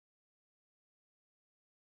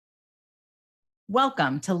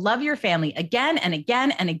Welcome to Love Your Family Again and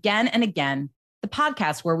Again and Again and Again, the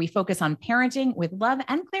podcast where we focus on parenting with love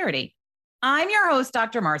and clarity. I'm your host,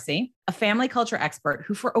 Dr. Marcy, a family culture expert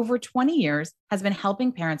who for over 20 years has been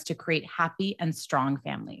helping parents to create happy and strong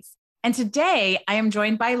families. And today I am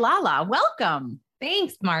joined by Lala. Welcome.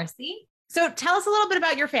 Thanks, Marcy. So tell us a little bit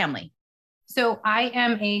about your family. So I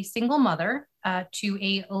am a single mother to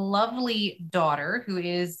a lovely daughter who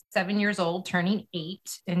is 7 years old, turning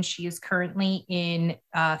 8, and she is currently in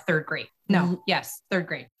third grade. Third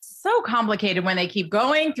grade. So complicated when they keep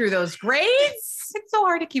going through those grades. It's so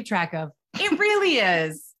hard to keep track of. It really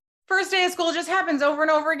is. First day of school just happens over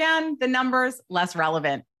and over again. The numbers, less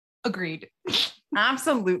relevant. Agreed.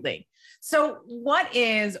 Absolutely. So what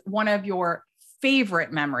is one of your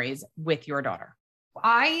favorite memories with your daughter?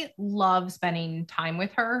 I love spending time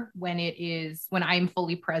with her when I'm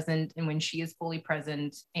fully present and when she is fully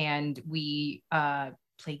present, and we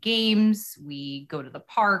play games, we go to the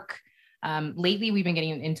park. Lately, we've been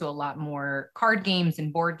getting into a lot more card games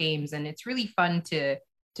and board games, and it's really fun to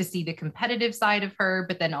see the competitive side of her,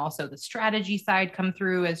 but then also the strategy side come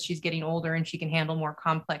through as she's getting older and she can handle more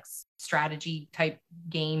complex strategy type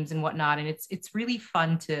games and whatnot. And it's really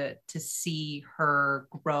fun to see her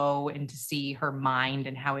grow and to see her mind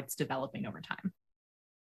and how it's developing over time.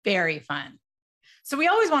 Very fun. So we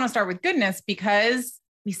always want to start with goodness because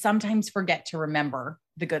we sometimes forget to remember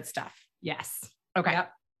the good stuff. Yes. Okay.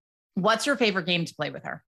 Yep. What's your favorite game to play with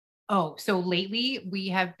her? Oh, so lately we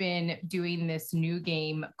have been doing this new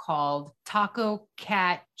game called Taco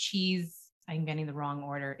Cat Cheese. I'm getting the wrong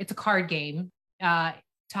order. It's a card game.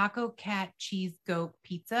 Taco Cat Cheese Goat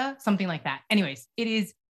Pizza, something like that. Anyways, it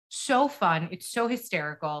is so fun. It's so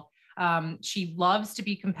hysterical. She loves to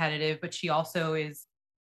be competitive, but she also is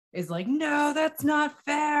like, no, that's not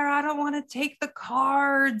fair. I don't want to take the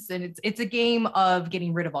cards. And it's a game of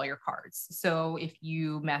getting rid of all your cards. So if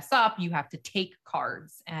you mess up, you have to take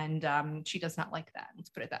cards. And she does not like that. Let's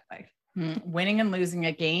put it that way. Winning and losing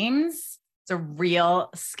at games, it's a real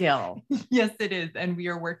skill. Yes, it is. And we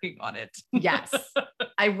are working on it. Yes.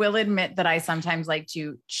 I will admit that I sometimes like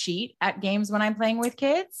to cheat at games when I'm playing with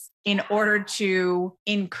kids in order to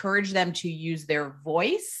encourage them to use their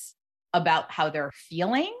voice about how they're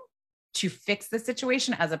feeling to fix the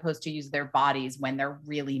situation as opposed to use their bodies when they're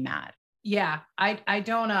really mad. Yeah, I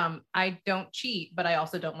don't cheat, but I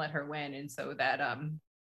also don't let her win. And so that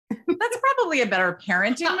that's probably a better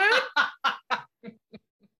parenting move.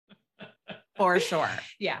 For sure.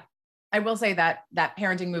 Yeah. I will say that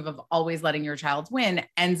parenting move of always letting your child win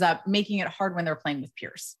ends up making it hard when they're playing with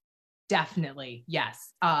peers. Definitely.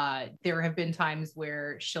 Yes. There have been times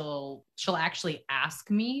where she'll actually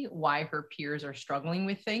ask me why her peers are struggling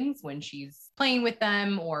with things when she's playing with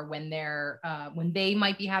them, or when they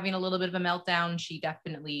might be having a little bit of a meltdown. She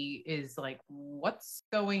definitely is like, what's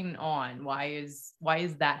going on? Why is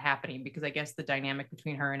that happening? Because I guess the dynamic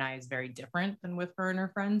between her and I is very different than with her and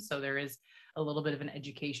her friends. So there is a little bit of an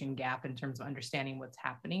education gap in terms of understanding what's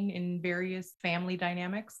happening in various family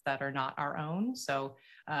dynamics that are not our own. So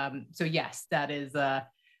yes, that is a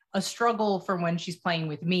struggle from when she's playing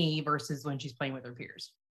with me versus when she's playing with her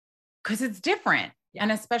peers. Because it's different. Yeah.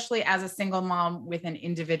 And especially as a single mom with an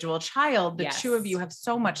individual child, the two of you have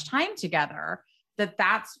so much time together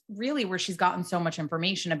that's really where she's gotten so much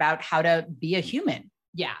information about how to be a human.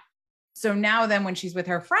 Yeah. So now then when she's with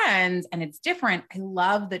her friends and it's different, I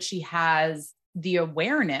love that she has the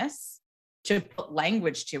awareness to put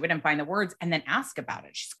language to it and find the words and then ask about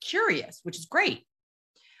it. She's curious, which is great.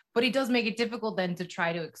 But it does make it difficult then to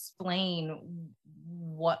try to explain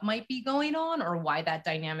what might be going on or why that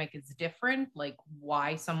dynamic is different, like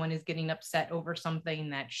why someone is getting upset over something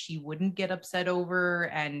that she wouldn't get upset over.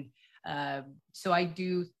 And so I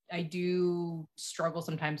do struggle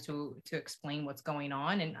sometimes to explain what's going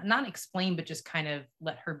on, and not explain, but just kind of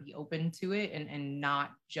let her be open to it and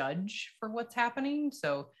not judge for what's happening.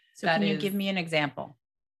 So can you give me an example?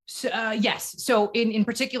 So, yes. So in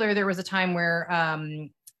particular, there was a time where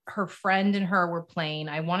her friend and her were playing.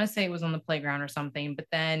 I want to say it was on the playground or something, but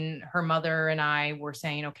then her mother and I were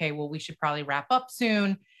saying, okay, well, we should probably wrap up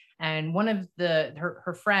soon. And one of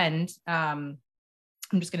her friend,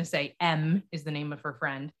 I'm just going to say M is the name of her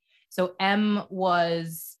friend. So M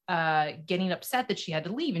was getting upset that she had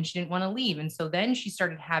to leave and she didn't want to leave. And so then she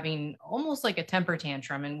started having almost like a temper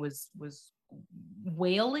tantrum and was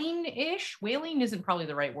wailing-ish. Wailing isn't probably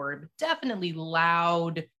the right word, but definitely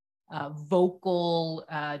loud, vocal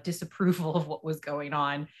disapproval of what was going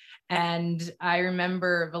on. And I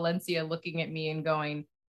remember Valencia looking at me and going,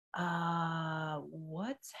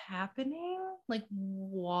 what's happening? Like,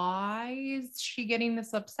 why is she getting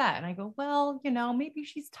this upset? And I go, well, maybe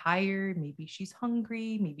she's tired. Maybe she's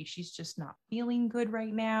hungry. Maybe she's just not feeling good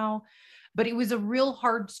right now. But it was a real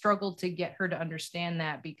hard struggle to get her to understand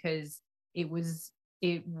that, because it was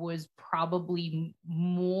probably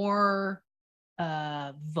more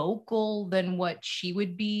vocal than what she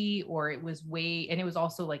would be, or it was and it was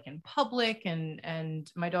also like in public, and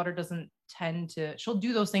my daughter doesn't she'll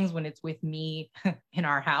do those things when it's with me in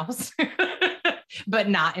our house, but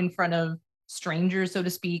not in front of strangers, so to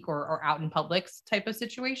speak, or out in public type of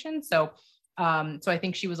situation. So I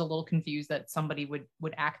think she was a little confused that somebody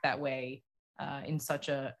would act that way in such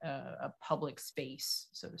a public space,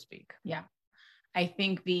 so to speak. Yeah. I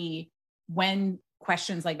think when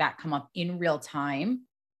questions like that come up in real time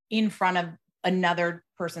in front of another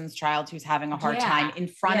person's child who's having a hard time, in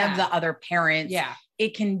front of the other parents,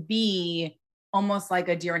 it can be almost like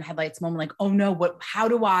a deer in headlights moment. Like, oh no, how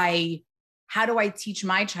do I teach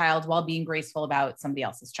my child while being graceful about somebody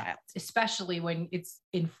else's child? Especially when it's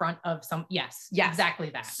in front of yes, exactly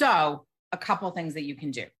that. So a couple things that you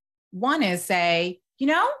can do. One is say,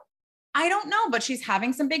 I don't know, but she's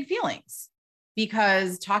having some big feelings.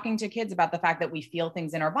 Because talking to kids about the fact that we feel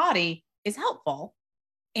things in our body is helpful.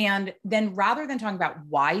 And then rather than talking about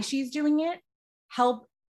why she's doing it, help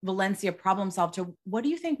Valencia problem solve to, what do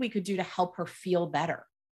you think we could do to help her feel better?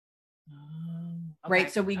 Okay. Right.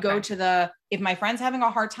 So we go to if my friend's having a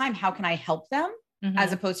hard time, how can I help them? Mm-hmm.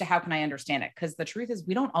 As opposed to how can I understand it? Because the truth is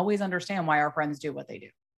we don't always understand why our friends do what they do.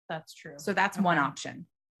 That's true. So that's one option.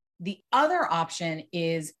 The other option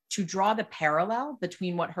is to draw the parallel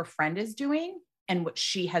between what her friend is doing and what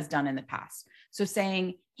she has done in the past. So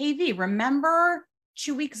saying, hey, V, remember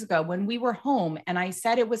 2 weeks ago when we were home and I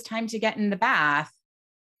said it was time to get in the bath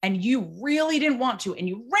and you really didn't want to, and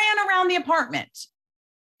you ran around the apartment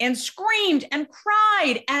and screamed and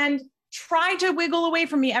cried and tried to wiggle away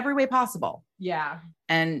from me every way possible. Yeah.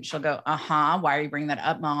 And she'll go, why are you bringing that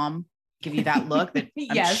up, Mom? Give you that look that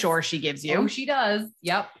I'm sure she gives you. Oh, she does.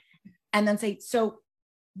 Yep. And then say, so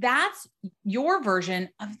that's your version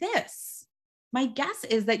of this. My guess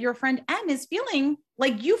is that your friend M is feeling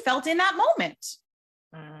like you felt in that moment.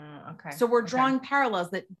 Okay. So we're drawing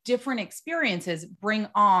parallels that different experiences bring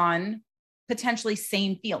on potentially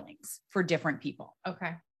same feelings for different people.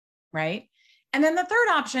 Okay. Right. And then the third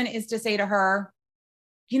option is to say to her,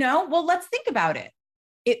 well, let's think about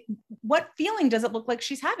it. What feeling does it look like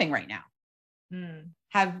she's having right now?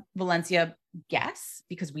 Have Valencia guess,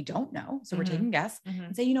 because we don't know. So we're taking a guess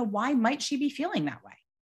and say, why might she be feeling that way?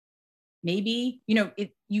 Maybe,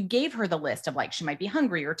 you gave her the list of like, she might be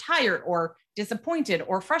hungry or tired or disappointed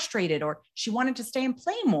or frustrated, or she wanted to stay and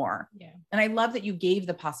play more. Yeah. And I love that you gave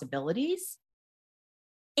the possibilities,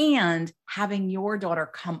 and having your daughter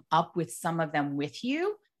come up with some of them with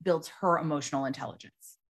you builds her emotional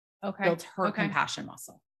intelligence. Okay. Builds her compassion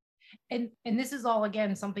muscle. And this is all,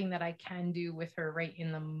 again, something that I can do with her right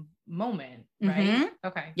in the moment, right? Mm-hmm.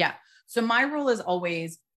 Okay. Yeah. So my rule is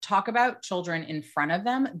always talk about children in front of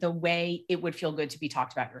them the way it would feel good to be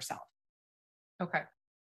talked about yourself. Okay.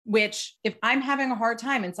 Which, if I'm having a hard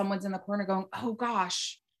time and someone's in the corner going, oh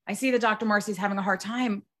gosh, I see that Dr. Marcy's having a hard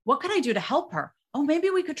time. What could I do to help her? Oh, maybe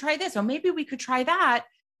we could try this. Oh, maybe we could try that.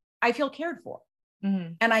 I feel cared for.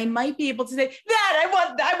 Mm-hmm. And I might be able to say that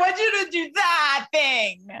I want you to do that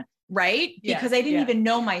thing. Right. Yeah, because I didn't even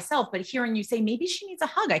know myself, but hearing you say, maybe she needs a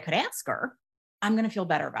hug, I could ask her. I'm going to feel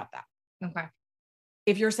better about that. Okay.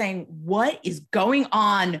 If you're saying, what is going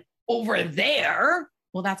on over there?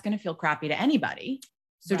 Well, that's going to feel crappy to anybody.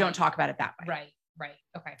 So don't talk about it that way. Right.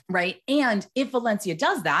 Okay. Right. And if Valencia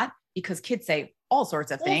does that, because kids say all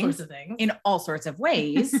sorts of things in all sorts of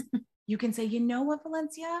ways, you can say, you know what,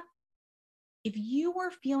 Valencia, if you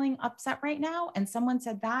were feeling upset right now and someone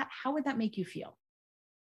said that, how would that make you feel?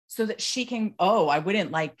 So that she can,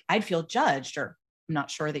 I'd feel judged, or I'm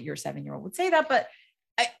not sure that your 7-year-old would say that, but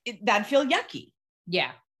that'd feel yucky.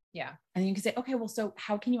 Yeah. Yeah. And then you can say, okay, well, so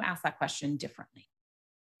how can you ask that question differently?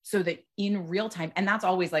 So that in real time, and that's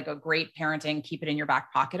always like a great parenting, keep it in your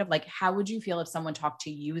back pocket of like, how would you feel if someone talked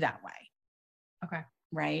to you that way? Okay.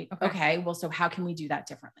 Right. Okay. Well, so how can we do that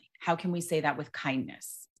differently? How can we say that with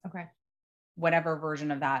kindness? Okay. Whatever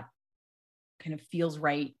version of that kind of feels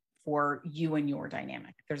right for you and your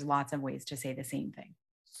dynamic. There's lots of ways to say the same thing.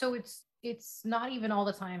 So it's not even all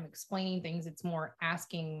the time explaining things. It's more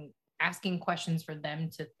asking questions for them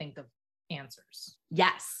to think of answers.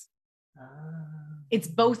 Yes. It's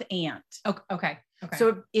both and. Okay.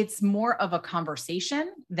 So it's more of a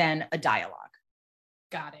conversation than a dialogue.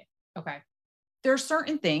 Got it. Okay. There are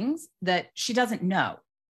certain things that she doesn't know.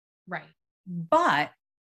 Right. But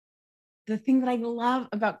the thing that I love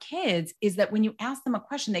about kids is that when you ask them a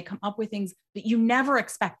question, they come up with things that you never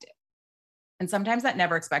expected. And sometimes that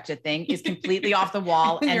never expected thing is completely off the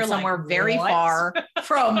wall and somewhere like, very far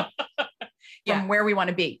from where we want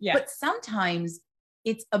to be. Yeah. But sometimes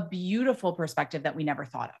it's a beautiful perspective that we never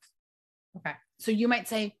thought of. Okay. So you might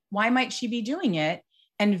say, why might she be doing it?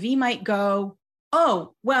 And V might go,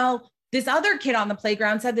 oh, well, this other kid on the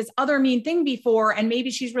playground said this other mean thing before, and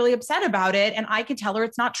maybe she's really upset about it. And I could tell her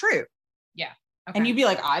it's not true. Yeah. Okay. And you'd be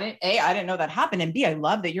like, I didn't know that happened. And B, I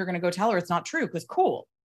love that you're going to go tell her it's not true because cool.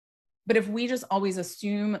 But if we just always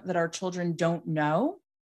assume that our children don't know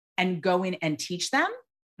and go in and teach them,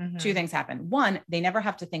 two things happen. One, they never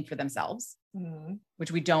have to think for themselves,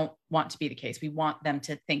 which we don't want to be the case. We want them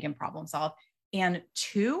to think and problem solve. And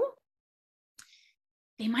two,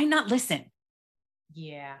 they might not listen.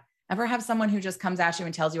 Yeah. Ever have someone who just comes at you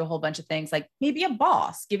and tells you a whole bunch of things, like maybe a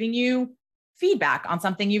boss giving you feedback on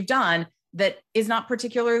something you've done that is not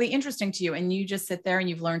particularly interesting to you. And you just sit there and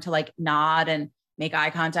you've learned to like nod and make eye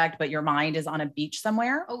contact, but your mind is on a beach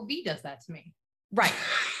somewhere. Oh, V does that to me. Right.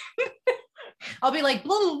 I'll be like,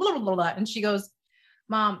 blah, blah, blah, blah, blah. And she goes,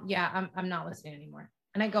 Mom, yeah, I'm not listening anymore.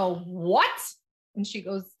 And I go, what? And she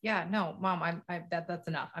goes, yeah, no, Mom, that's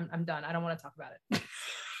enough. I'm done. I don't want to talk about it.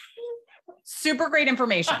 Super great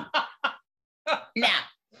information. Now,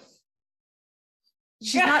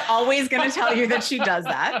 she's not always going to tell you that she does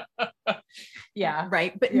that. Yeah.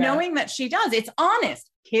 Right. But knowing that she does, it's honest.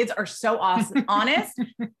 Kids are so awesome, honest.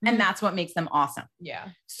 And that's what makes them awesome. Yeah.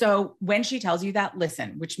 So when she tells you that,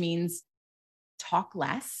 listen, which means talk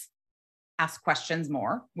less, ask questions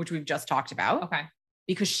more, which we've just talked about. Okay.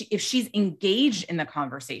 Because if she's engaged in the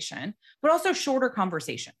conversation, but also shorter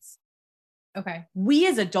conversations. Okay. We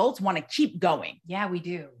as adults want to keep going. Yeah, we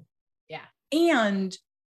do. Yeah. And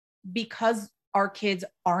because our kids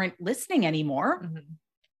aren't listening anymore,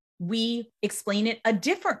 we explain it a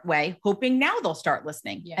different way, hoping now they'll start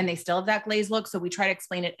listening. Yeah. And they still have that glazed look. So we try to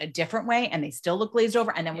explain it a different way and they still look glazed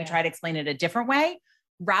over. And then we try to explain it a different way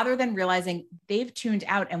rather than realizing they've tuned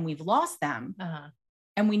out and we've lost them.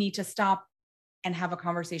 And we need to stop and have a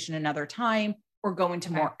conversation another time or go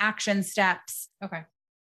into more action steps. Okay.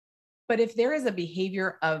 But if there is a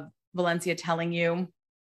behavior of Valencia telling you,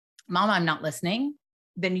 Mom, I'm not listening,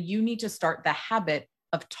 then you need to start the habit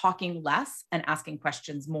of talking less and asking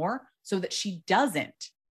questions more so that she doesn't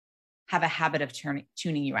have a habit of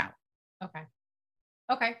tuning you out. Okay.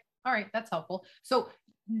 Okay. All right. That's helpful. So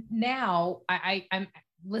now I'm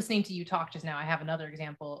listening to you talk just now. I have another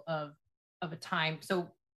example of a time. So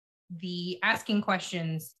the asking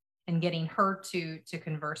questions and getting her to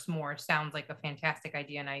converse more sounds like a fantastic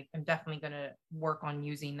idea. And I am definitely going to work on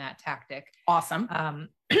using that tactic. Awesome.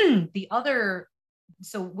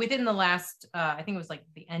 So within the last, I think it was like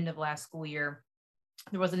the end of last school year,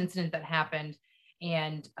 there was an incident that happened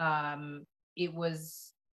and it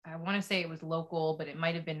was, I want to say it was local, but it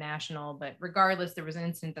might've been national, but regardless, there was an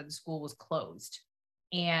incident that the school was closed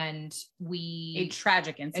and a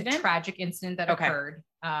tragic incident that occurred.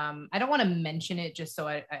 I don't want to mention it just so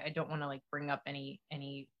I don't want to like bring up any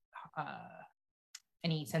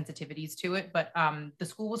sensitivities to it, but the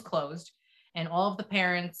school was closed and all of the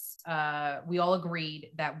parents, we all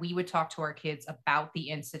agreed that we would talk to our kids about the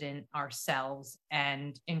incident ourselves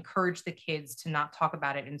and encourage the kids to not talk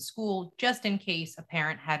about it in school, just in case a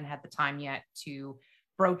parent hadn't had the time yet to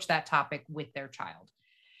broach that topic with their child.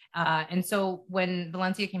 And so when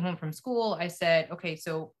Valencia came home from school, I said, okay,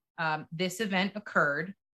 so this event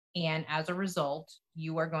occurred. And as a result,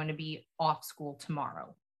 you are going to be off school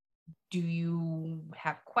tomorrow. Do you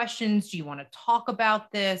have questions? Do you want to talk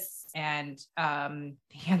about this? And the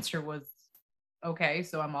answer was, okay,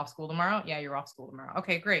 so I'm off school tomorrow. Yeah, you're off school tomorrow.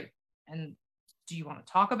 Okay, great. And do you want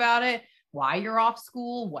to talk about it? Why you're off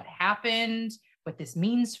school? What happened? What this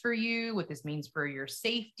means for you? What this means for your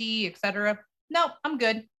safety, etc. No, I'm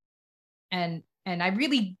good. And I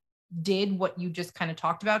really did what you just kind of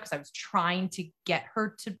talked about because I was trying to get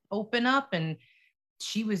her to open up and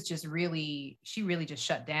she really just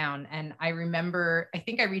shut down. And I remember, I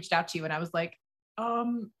think I reached out to you and I was like,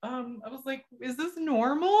 is this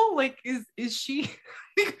normal? Like, is she,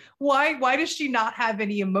 why does she not have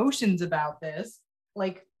any emotions about this?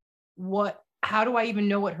 Like how do I even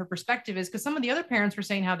know what her perspective is? Because some of the other parents were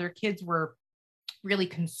saying how their kids were really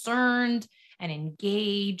concerned and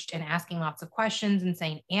engaged and asking lots of questions and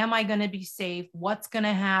saying, am I going to be safe? What's going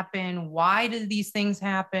to happen? Why do these things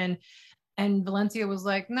happen? And Valencia was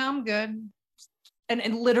like, no, I'm good.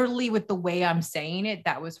 And literally with the way I'm saying it,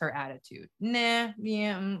 that was her attitude. Nah,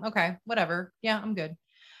 yeah, okay, whatever. Yeah, I'm good.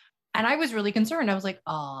 And I was really concerned. I was like,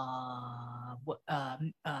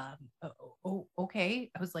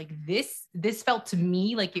 okay. I was like, this felt to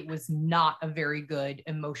me like it was not a very good,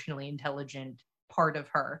 emotionally intelligent part of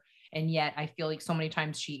her. And yet I feel like so many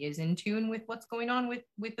times she is in tune with what's going on with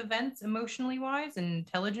events emotionally wise and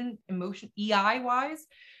intelligent emotion EI wise.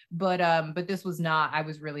 But this was not, I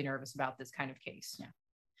was really nervous about this kind of case. Yeah.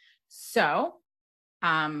 So,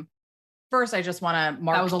 first I just want to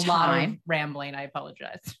mark that was a time. lot of rambling. I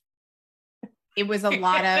apologize. It was a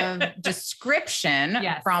lot of description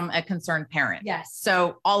Yes. from a concerned parent. Yes.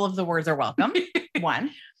 So all of the words are welcome.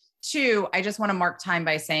 One. Two, I just want to mark time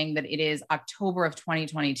by saying that it is October of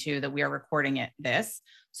 2022 that we are recording this.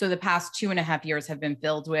 So the past 2.5 years have been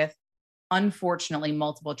filled with, unfortunately,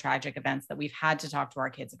 multiple tragic events that we've had to talk to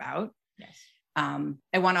our kids about. Yes.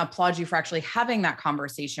 I want to applaud you for actually having that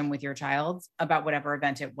conversation with your child about whatever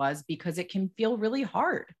event it was, because it can feel really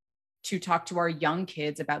hard to talk to our young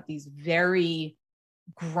kids about these very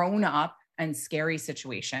grown up and scary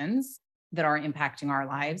situations that are impacting our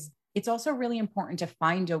lives. It's also really important to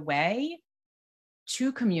find a way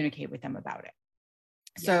to communicate with them about it.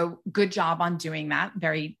 Yeah. So good job on doing that,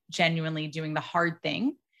 very genuinely doing the hard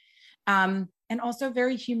thing. And also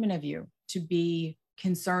very human of you to be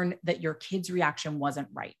concerned that your kid's reaction wasn't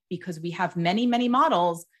right, because we have many, many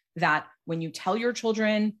models that when you tell your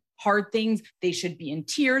children hard things, they should be in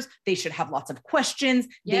tears. They should have lots of questions.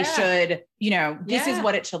 Yeah. They should, this is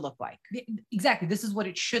what it should look like. Exactly. This is what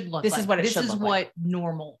it should look like. This is what it should look like. This is what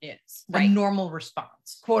normal is. Right. A normal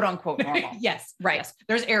response. Quote unquote normal. Yes. Right. Yes.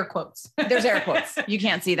 There's air quotes. There's air quotes. You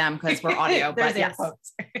can't see them because we're audio, but yes.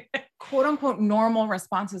 Quotes. Quote unquote normal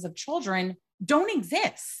responses of children don't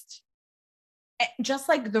exist. Just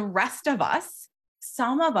like the rest of us,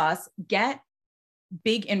 some of us get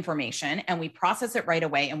big information and we process it right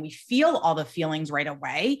away and we feel all the feelings right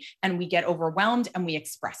away and we get overwhelmed and we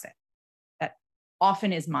express it. That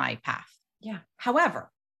often is my path. Yeah. However,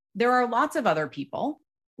 there are lots and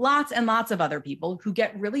lots of other people who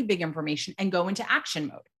get really big information and go into action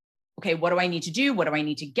mode. Okay, what do I need to do? What do I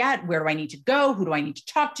need to get? Where do I need to go? Who do I need to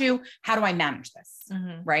talk to? How do I manage this?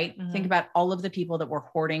 Mm-hmm. Right? Mm-hmm. Think about all of the people that were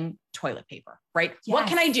hoarding toilet paper, right? Yes. What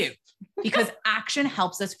can I do? Because action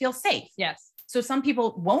helps us feel safe. Yes. So some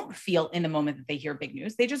people won't feel in the moment that they hear big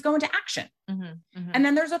news. They just go into action. Mm-hmm, mm-hmm. And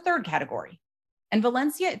then there's a third category. And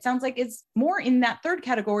Valencia, it sounds like is more in that third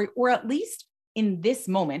category, or at least in this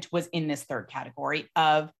moment was in this third category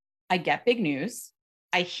of, I get big news,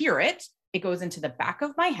 I hear it, it goes into the back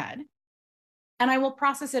of my head, and I will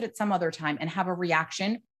process it at some other time and have a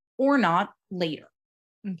reaction or not later.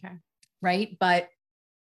 Okay. Right. But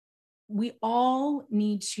we all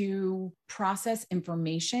need to process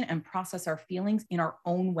information and process our feelings in our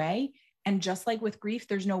own way. And just like with grief,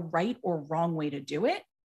 there's no right or wrong way to do it.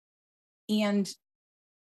 And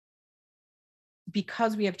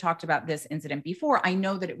because we have talked about this incident before, I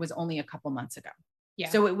know that it was only a couple months ago. Yeah.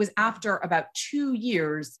 So it was after about 2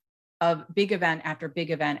 years of big event after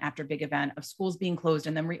big event after big event of schools being closed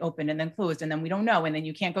and then reopened and then closed. And then we don't know. And then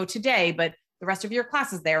you can't go today, but the rest of your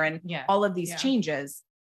class is there and all of these changes.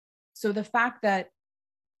 So the fact that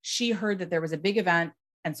she heard that there was a big event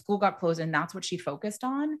and school got closed and that's what she focused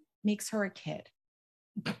on makes her a kid.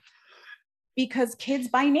 Because kids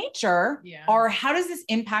by nature are, how does this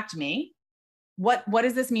impact me? What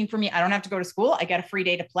does this mean for me? I don't have to go to school. I get a free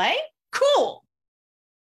day to play. Cool.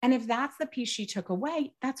 And if that's the piece she took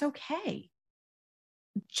away, that's okay.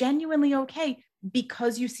 Genuinely okay,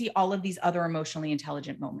 because you see all of these other emotionally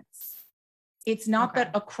intelligent moments. It's not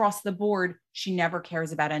that across the board, she never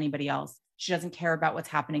cares about anybody else. She doesn't care about what's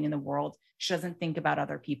happening in the world. She doesn't think about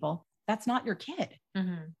other people. That's not your kid.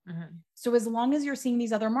 Mm-hmm, mm-hmm. So as long as you're seeing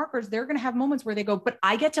these other markers, they're going to have moments where they go, but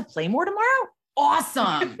I get to play more tomorrow?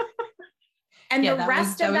 Awesome. And the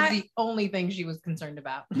rest of that was the only thing she was concerned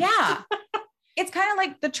about. Yeah. It's kind of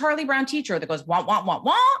like the Charlie Brown teacher that goes, wah, wah, wah,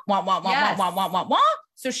 wah, wah, wah, wah, wah, wah, wah, wah.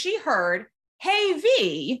 So she heard, hey,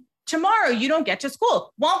 V, tomorrow you don't get to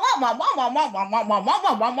school. Wah, wah, wah, wah, wah, wah, wah, wah,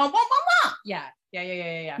 wah, wah, wah, wah, wah. Yeah.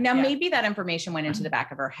 Now, maybe that information went into the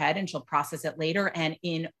back of her head and she'll process it later. And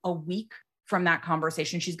in a week from that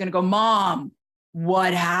conversation, she's going to go, Mom,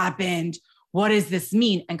 what happened? What does this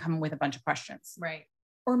mean? And come with a bunch of questions. Right.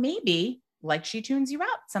 Or maybe, like she tunes you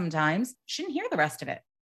out sometimes, she didn't hear the rest of it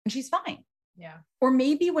and she's fine. Yeah. Or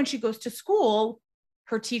maybe when she goes to school,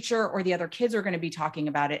 her teacher or the other kids are going to be talking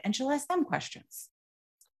about it and she'll ask them questions.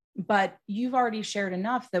 But you've already shared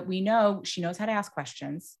enough that we know she knows how to ask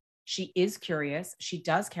questions. She is curious. She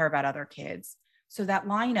does care about other kids. So that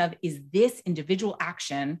line of, is this individual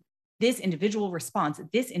action, this individual response,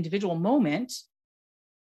 this individual moment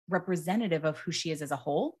representative of who she is as a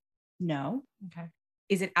whole? No. Okay.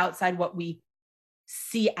 Is it outside what we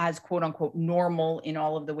see as quote unquote normal in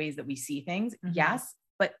all of the ways that we see things? Mhm. Yes.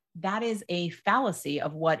 But that is a fallacy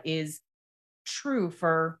of what is true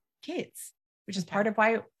for kids, which is Okay. part of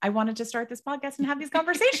why I wanted to start this podcast and have these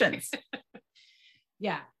conversations.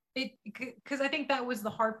 Yeah. Because I think that was the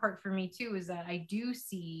hard part for me too, is that I do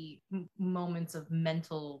see moments of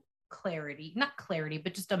mental clarity, not clarity,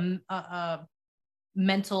 but just a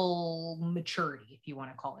mental maturity, if you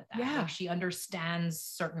want to call it that. Yeah. Like she understands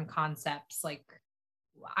certain concepts. Like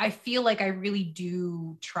I feel like I really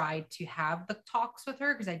do try to have the talks with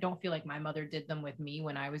her because I don't feel like my mother did them with me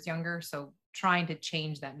when I was younger. So trying to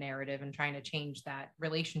change that narrative and trying to change that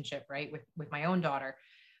relationship, right, with my own daughter.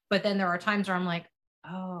 But then there are times where I'm like,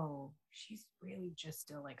 oh, she's really just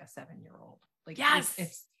still like a 7-year-old. Like, Yes.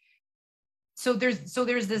 it's so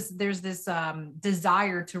there's this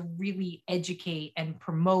desire to really educate and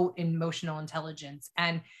promote emotional intelligence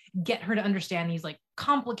and get her to understand these like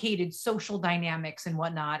complicated social dynamics and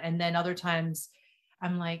whatnot. And then other times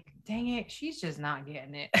I'm like, dang it, she's just not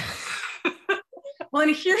getting it. Well,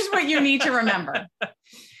 and here's what you need to remember.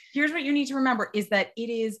 Here's what you need to remember is that it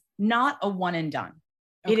is not a one and done.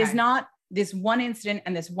 It is Okay. not this one incident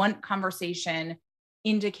and this one conversation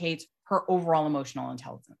indicates her overall emotional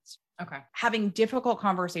intelligence. Okay. Having difficult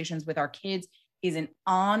conversations with our kids is an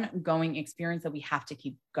ongoing experience that we have to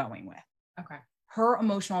keep going with. Okay. Her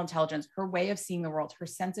emotional intelligence, her way of seeing the world, her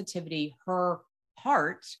sensitivity, her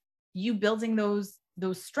heart, you building those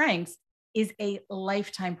strengths is a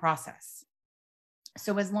lifetime process.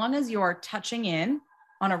 So as long as you are touching in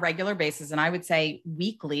on a regular basis, and I would say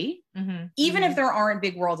weekly, Mm-hmm. even if there aren't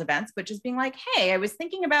big world events, but just being like, hey, I was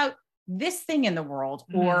thinking about this thing in the world,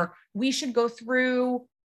 or we should go through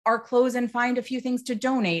our clothes and find a few things to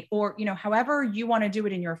donate, or, you know, however you want to do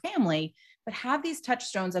it in your family, but have these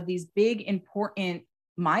touchstones of these big, important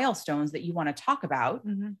milestones that you want to talk about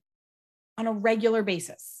on a regular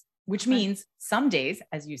basis, which means some days,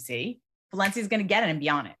 as you see, Valencia's going to get it and be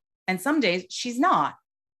on it. And some days she's not.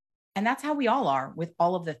 And that's how we all are with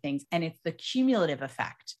all of the things. And it's the cumulative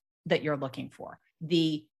effect that you're looking for.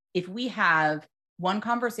 If we have one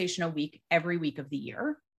conversation a week, every week of the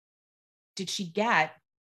year, did she get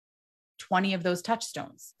 20 of those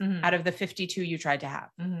touchstones out of the 52 you tried to have?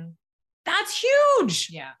 That's huge.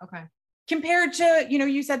 Yeah. Okay. Compared to, you know,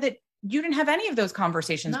 you said that you didn't have any of those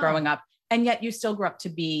conversations growing up, and yet you still grew up to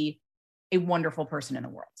be a wonderful person in the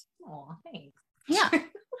world. Oh, thanks. Yeah.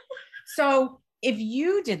 So if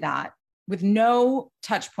you did that with no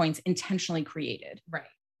touch points intentionally created, Right.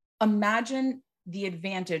 imagine the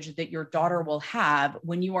advantage that your daughter will have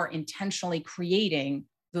when you are intentionally creating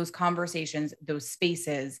those conversations, those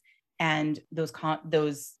spaces, and those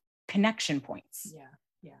connection points. Yeah.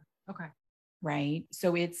 Yeah. Okay. Right.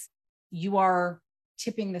 So you are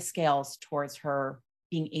tipping the scales towards her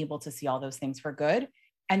being able to see all those things for good.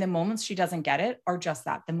 And the moments she doesn't get it are just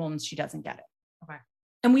that, the moments she doesn't get it. Okay.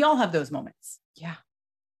 And we all have those moments. Yeah.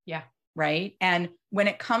 Yeah. Right. And when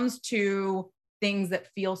it comes to things that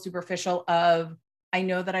feel superficial of, I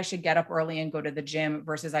know that I should get up early and go to the gym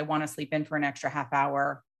versus I want to sleep in for an extra half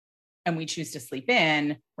hour, and we choose to sleep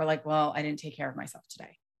in, we're like, well, I didn't take care of myself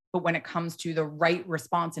today. But when it comes to the right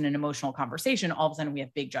response in an emotional conversation, all of a sudden we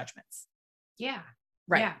have big judgments. Yeah.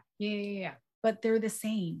 Right. Yeah. But they're the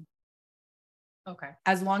same. Okay.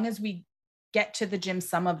 As long as we get to the gym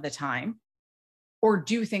some of the time, or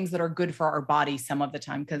do things that are good for our body some of the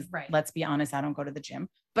time. Because let's be honest, I don't go to the gym,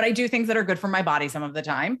 but I do things that are good for my body some of the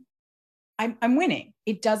time. I'm winning.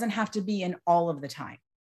 It doesn't have to be in all of the time.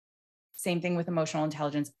 Same thing with emotional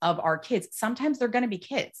intelligence of our kids. Sometimes they're going to be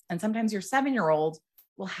kids. And sometimes your 7-year-old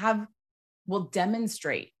will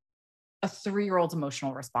demonstrate a 3-year-old's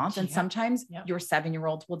emotional response. And sometimes your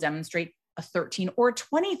 7-year-old will demonstrate a 13 or a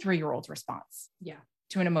 23-year-old's response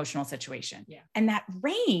to an emotional situation. Yeah. And that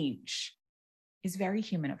range is very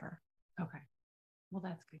human of her. Okay. Well,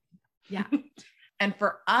 that's good. Yeah. And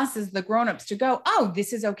for us as the grownups to go, oh,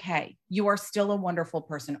 this is okay. You are still a wonderful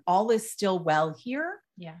person. All is still well here.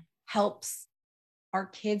 Yeah. Helps our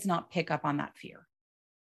kids not pick up on that fear,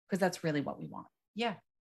 because that's really what we want. Yeah.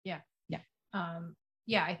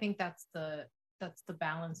 I think that's the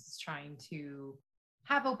balance, is trying to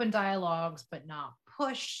have open dialogues, but not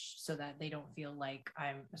push, so that they don't feel like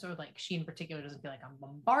I'm sort of like, she in particular doesn't feel like I'm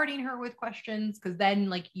bombarding her with questions. Cause then,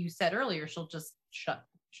 like you said earlier, she'll just shut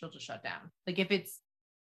down. Like if it's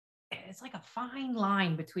like a fine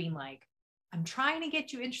line between like, I'm trying to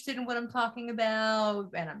get you interested in what I'm talking about,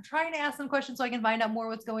 and I'm trying to ask some questions so I can find out more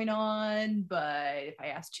what's going on. But if I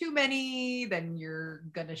ask too many, then you're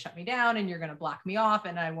going to shut me down and you're going to block me off,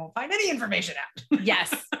 and I won't find any information out.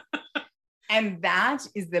 Yes. And that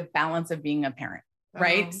is the balance of being a parent.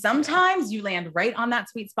 right? Oh, Sometimes you land right on that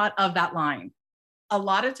sweet spot of that line. A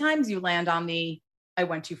lot of times you land on the, I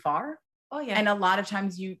went too far. Oh yeah. And a lot of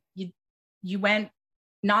times you went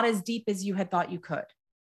not as deep as you had thought you could.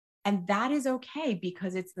 And that is okay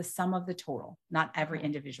because it's the sum of the total, not every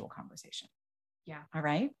individual conversation. Yeah. All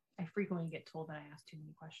right. I frequently get told that I ask too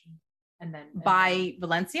many questions. And then By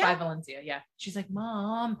Valencia? By Valencia, yeah. She's like,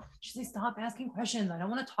 Mom, she's like, stop asking questions. I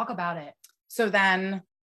don't want to talk about it. So then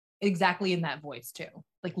exactly in that voice too.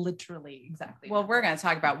 Like literally exactly. Well, we're going to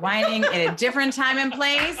talk about whining in a different time and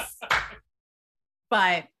place,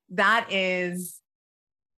 but that is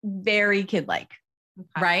very kid-like,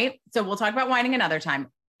 right? So we'll talk about whining another time.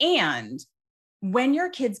 And when your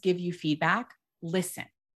kids give you feedback, listen.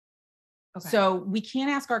 Okay. So we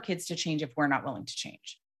can't ask our kids to change if we're not willing to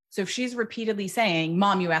change. So if she's repeatedly saying,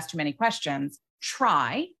 Mom, you asked too many questions,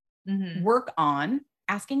 try, work on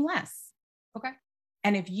asking less. Okay.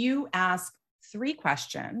 And if you ask 3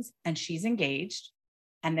 questions and she's engaged,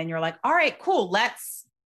 and then you're like, all right, cool, let's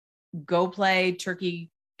go play turkey,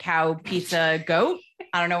 cow, pizza, goat.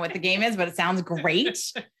 I don't know what the game is, but it sounds great.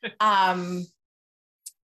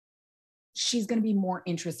 She's going to be more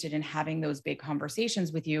interested in having those big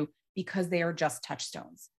conversations with you because they are just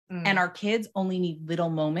touchstones. And our kids only need little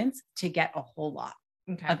moments to get a whole lot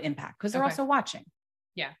of impact because they're also watching.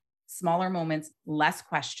 Yeah. Smaller moments, less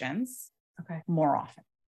questions. Okay. More often.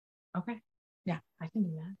 Okay. Yeah. I can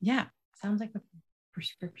do that. Yeah. Sounds like a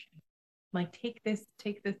prescription. Like take this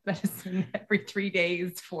medicine every 3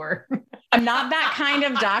 days for. I'm not that kind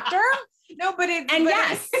of doctor. No, but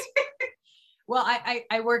yes. Well,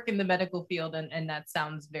 I work in the medical field and that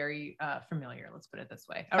sounds very familiar. Let's put it this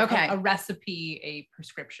way. A recipe, a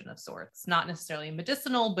prescription of sorts, not necessarily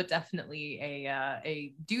medicinal, but definitely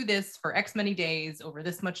a do this for X many days over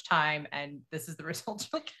this much time. And this is the result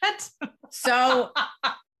you'll get. So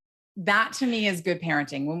that to me is good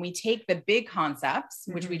parenting. When we take the big concepts,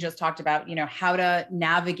 which we just talked about, how to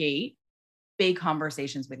navigate big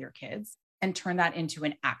conversations with your kids and turn that into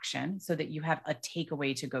an action so that you have a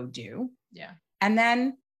takeaway to go do. Yeah. And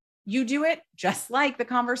then you do it just like the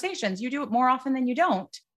conversations. You do it more often than you don't,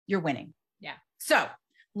 you're winning. Yeah. So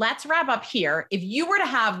let's wrap up here. If you were to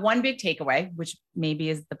have one big takeaway, which maybe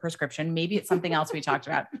is the prescription, maybe it's something else we talked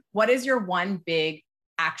about. What is your one big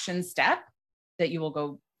action step that you will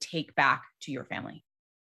go take back to your family?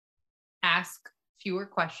 Ask fewer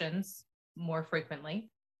questions more frequently.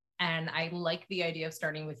 And I like the idea of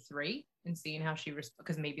starting with 3 and seeing how she responds,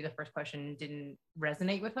 because maybe the first question didn't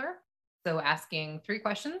resonate with her. So asking 3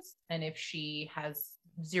 questions. And if she has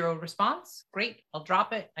 0 response, great, I'll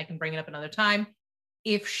drop it. I can bring it up another time.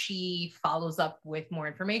 If she follows up with more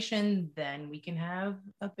information, then we can have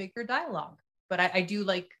a bigger dialogue. But I do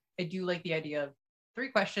like the idea of 3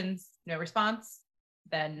 questions, no response,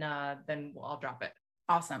 then I'll drop it.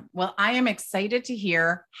 Awesome. Well, I am excited to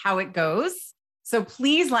hear how it goes. So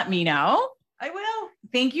please let me know. I will.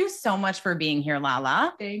 Thank you so much for being here,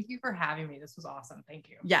 Lala. Thank you for having me. This was awesome. Thank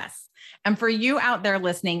you. Yes. And for you out there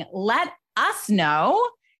listening, let us know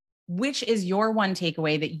which is your one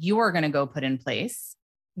takeaway that you are going to go put in place.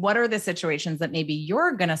 What are the situations that maybe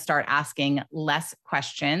you're going to start asking less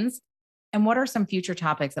questions? And what are some future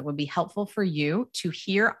topics that would be helpful for you to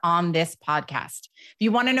hear on this podcast? If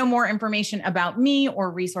you want to know more information about me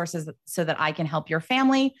or resources so that I can help your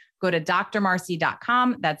family, go to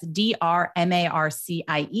drmarcie.com. That's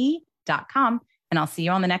drmarcie.com. And I'll see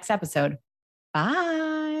you on the next episode.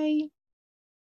 Bye.